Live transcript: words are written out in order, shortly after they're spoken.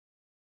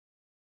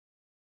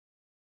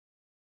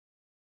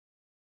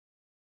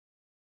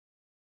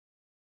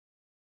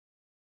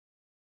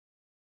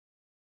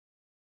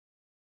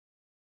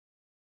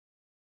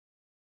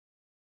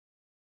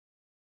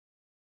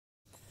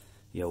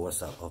Yo,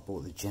 what's up? I've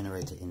bought the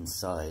generator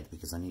inside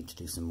because I need to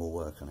do some more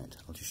work on it.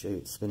 I'll just show you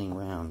it spinning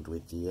around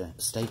with the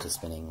stator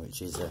spinning,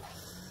 which is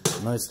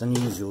most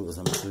unusual, as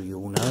I'm sure you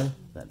all know.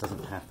 That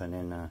doesn't happen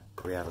in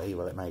reality.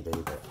 Well, it may do,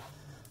 but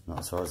not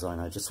as far as I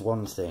know. Just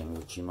one thing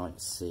which you might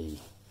see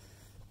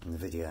in the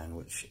video and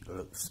which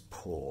looks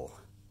poor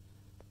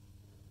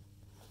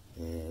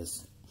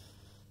is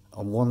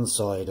on one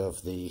side of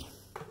the,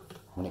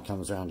 when it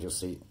comes around, you'll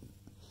see,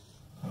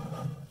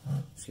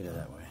 let's get it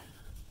that way.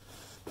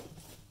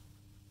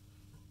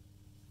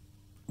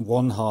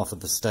 One half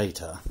of the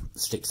stator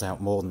sticks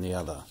out more than the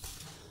other.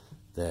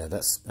 There,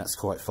 that's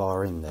quite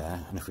far in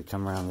there, and if we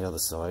come around the other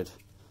side,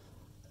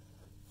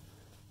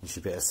 you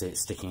should be able to see it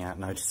sticking out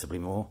noticeably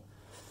more.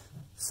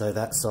 So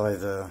that's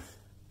either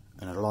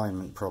an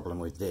alignment problem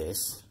with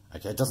this.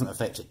 Okay, it doesn't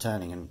affect it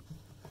turning and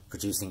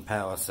producing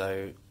power,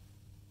 so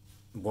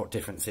what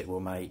difference it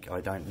will make,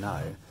 I don't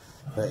know.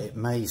 But it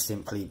may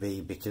simply be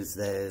because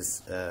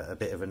there's a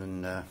bit of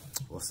an,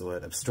 what's the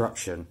word,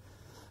 obstruction,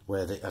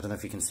 where I don't know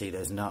if you can see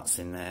there's nuts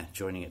in there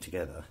joining it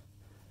together.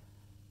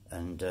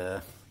 And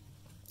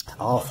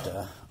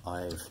after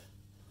I've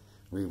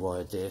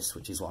rewired this,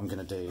 which is what I'm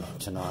going to do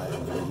tonight,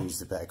 I'm going to use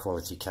the better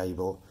quality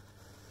cable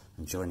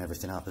and join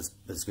everything up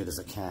as good as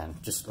I can,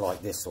 just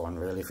like this one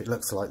really. If it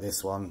looks like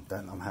this one,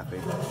 then I'm happy.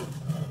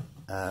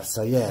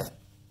 So yeah,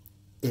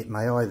 it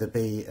may either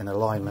be an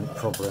alignment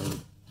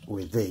problem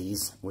with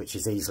these, which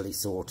is easily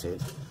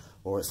sorted,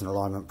 or it's an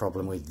alignment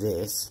problem with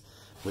this,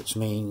 which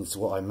means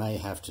what I may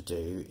have to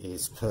do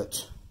is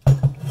put,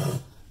 let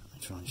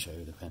me try and show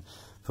you the pen,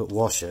 put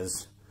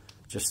washers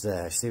just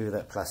there. See where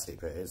that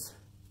plastic bit is?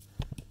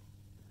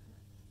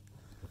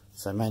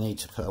 So I may need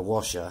to put a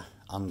washer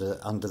under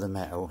the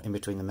metal, in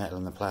between the metal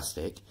and the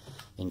plastic,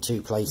 in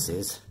two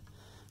places,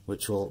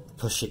 which will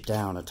push it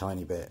down a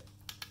tiny bit.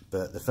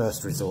 But the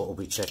first resort will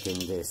be checking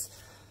this.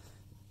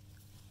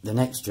 The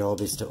next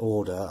job is to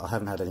order, I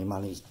haven't had any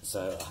money,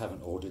 so I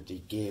haven't ordered the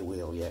gear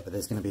wheel yet, but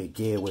there's going to be a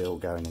gear wheel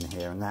going in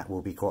here, and that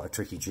will be quite a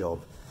tricky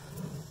job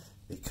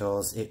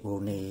because it will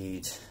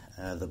need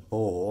the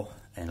bore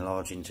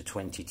enlarging to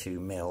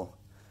 22mm,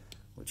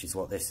 which is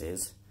what this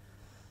is,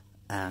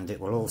 and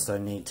it will also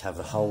need to have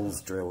the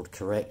holes drilled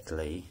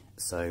correctly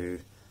so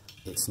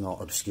it's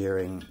not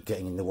obscuring,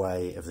 getting in the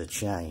way of the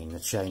chain. The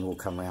chain will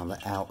come around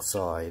the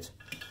outside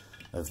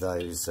of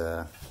those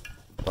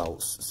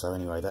bolts. So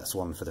anyway, that's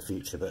one for the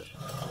future, but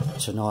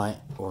tonight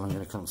all I'm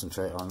going to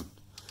concentrate on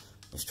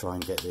is try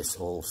and get this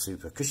all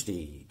super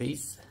cushy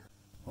piece.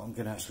 What I'm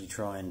going to actually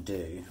try and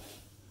do,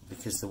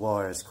 because the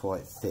wire is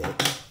quite thick,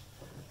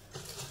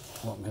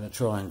 what I'm going to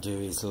try and do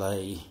is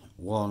lay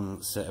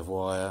one set of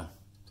wire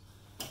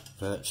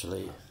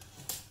virtually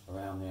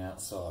around the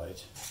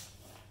outside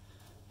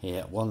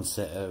here, one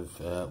set of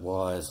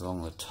wires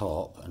along the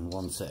top and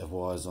one set of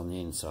wires on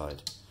the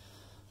inside.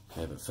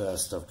 Okay, but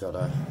first I've got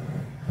to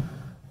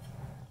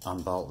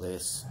unbolt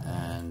this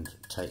and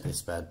take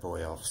this bad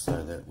boy off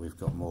so that we've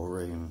got more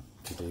room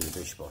to do the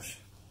bish bosh.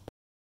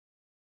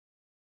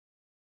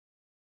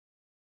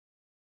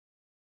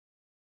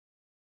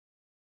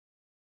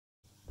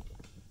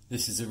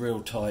 This is a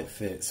real tight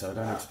fit, so I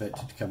don't expect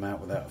it to come out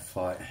without a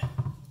fight.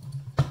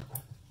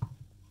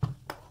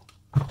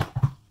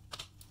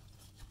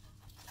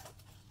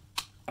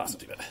 That's not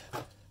too bad.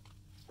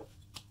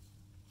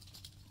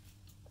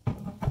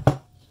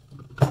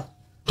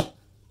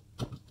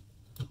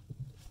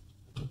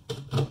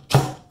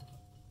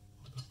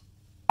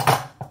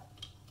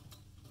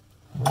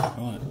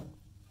 Right,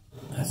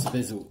 that's the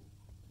bezel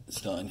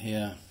starting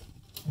here.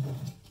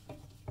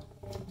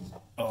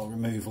 I'll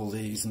remove all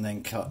these and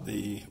then cut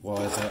the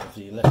wires out of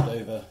the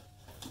leftover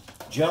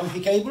jumpy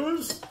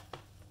cables,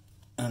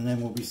 and then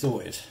we'll be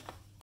sorted.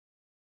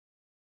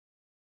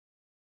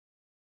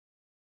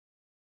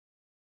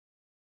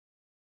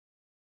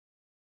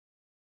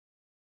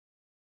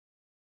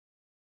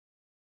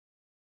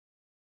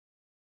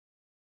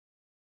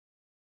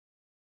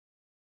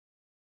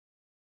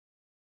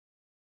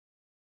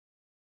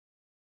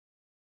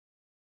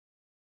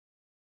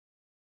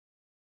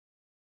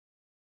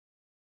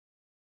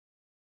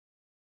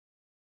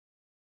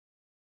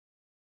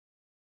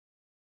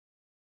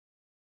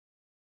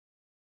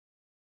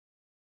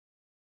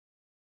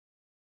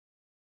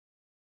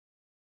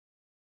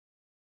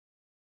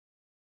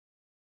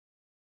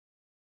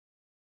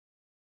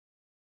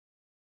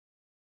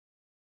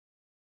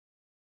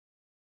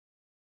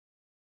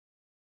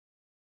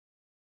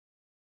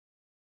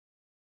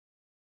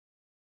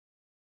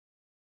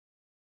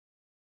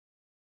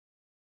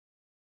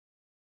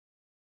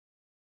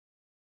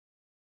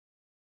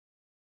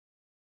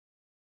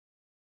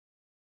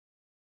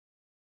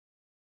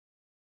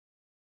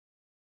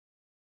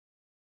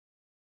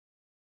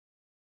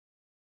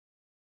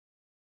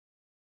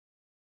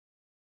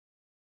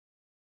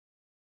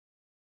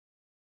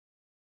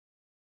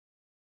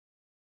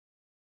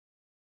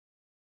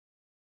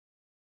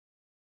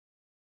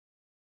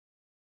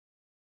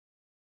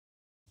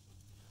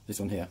 This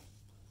one here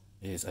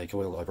is a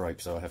coil that I broke,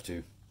 so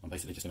I'm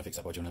basically just going to fix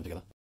that by joining them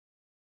together.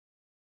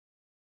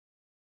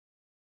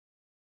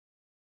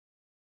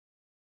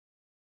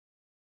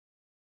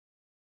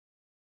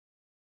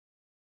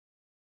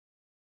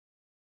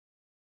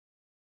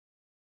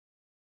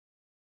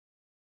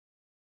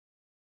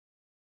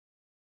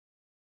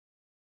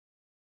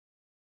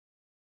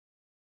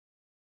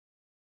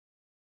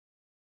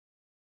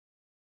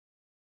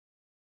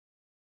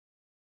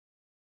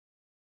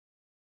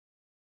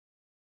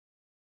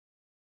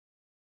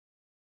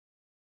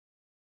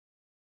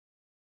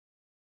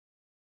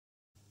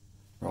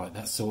 Right,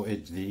 that's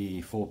sorted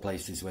the 4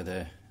 places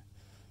where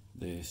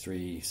the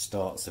 3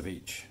 starts of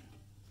each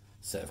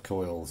set of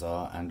coils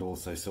are, and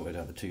also sorted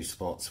out the 2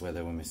 spots where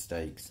there were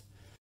mistakes.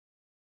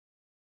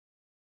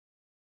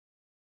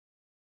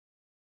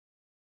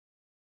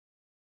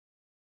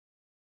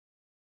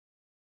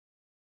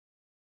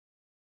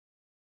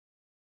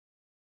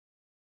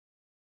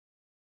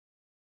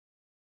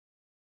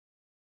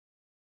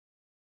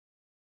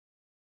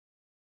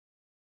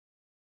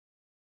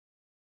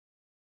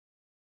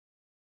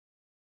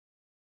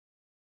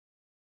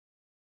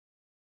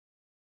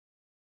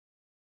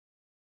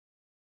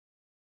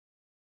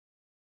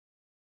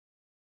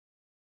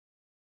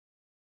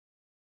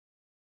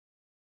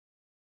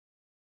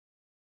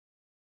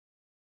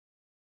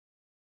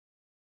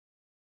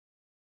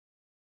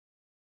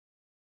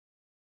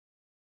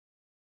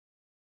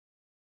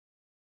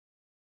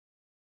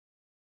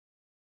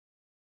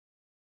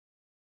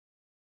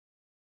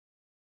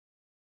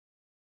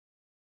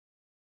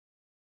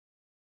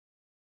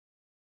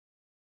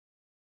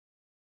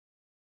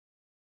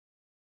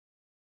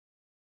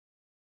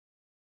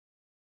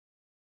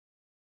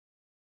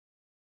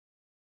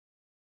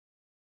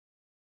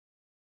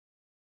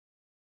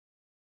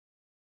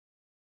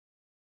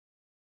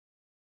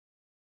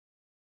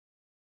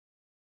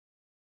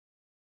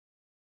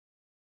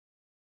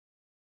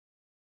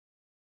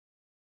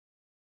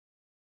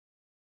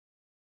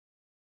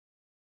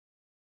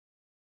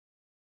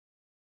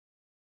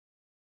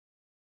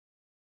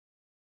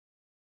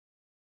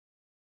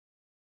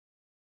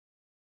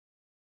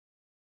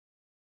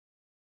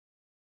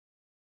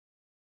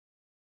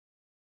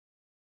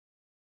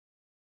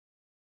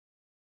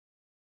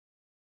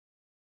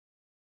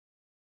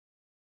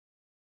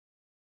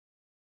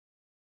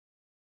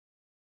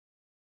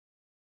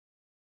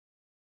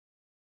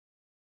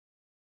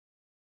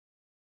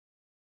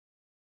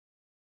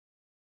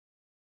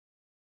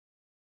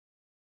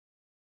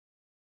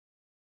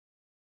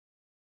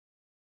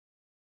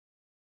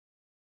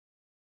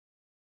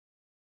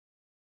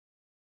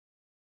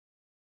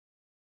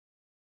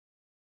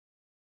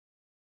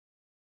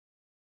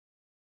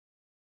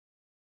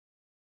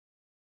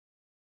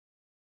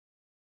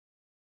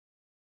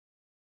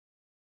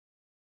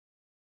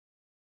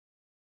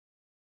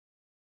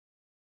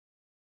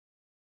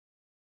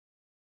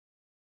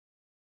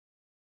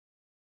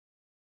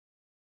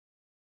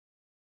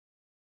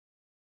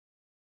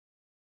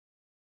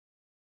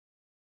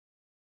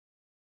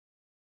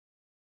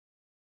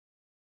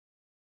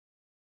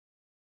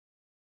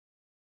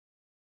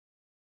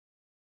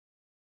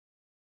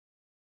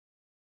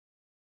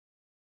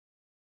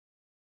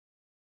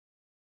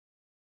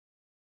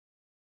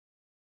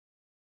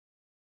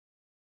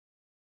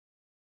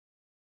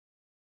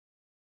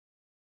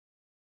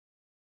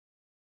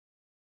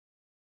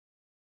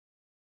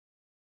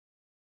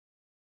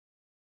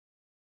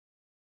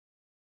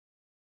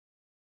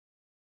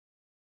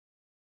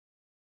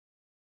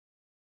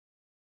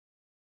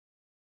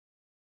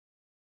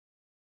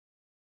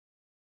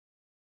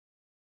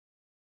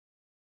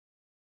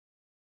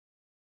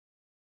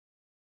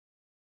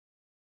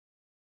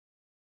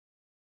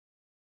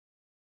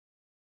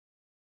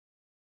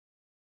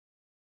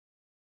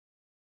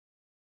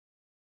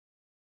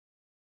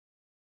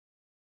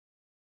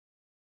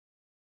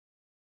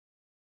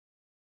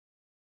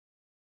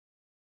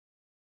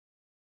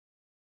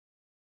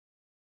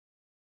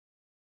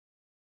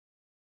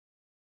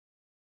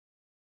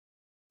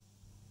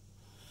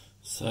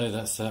 So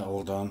that's that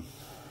all done.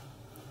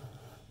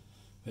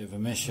 Bit of a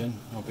mission,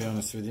 I'll be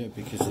honest with you,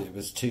 because it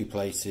was 2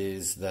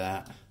 places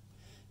that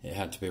it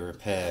had to be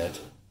repaired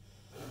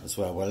as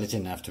well. Well, it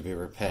didn't have to be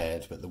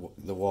repaired, but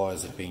the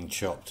wires had been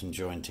chopped and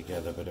joined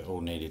together, but it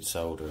all needed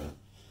soldering.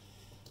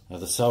 Now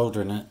the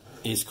soldering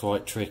is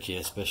quite tricky,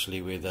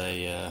 especially with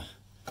a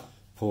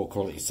poor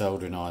quality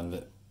soldering iron,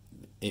 that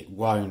it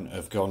won't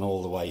have gone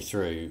all the way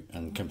through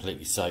and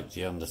completely soaked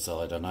the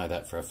underside. I know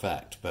that for a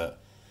fact, but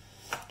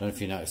I don't know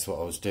if you noticed what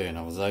I was doing.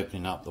 I was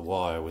opening up the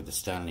wire with the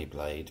Stanley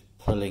blade,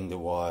 pulling the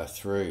wire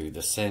through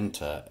the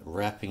centre,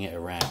 wrapping it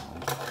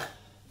around,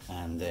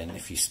 and then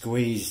if you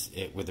squeeze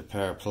it with a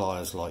pair of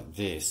pliers like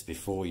this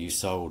before you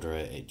solder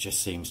it, it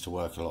just seems to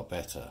work a lot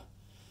better.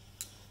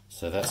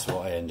 So that's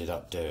what I ended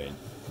up doing.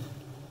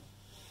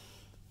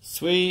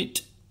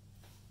 Sweet!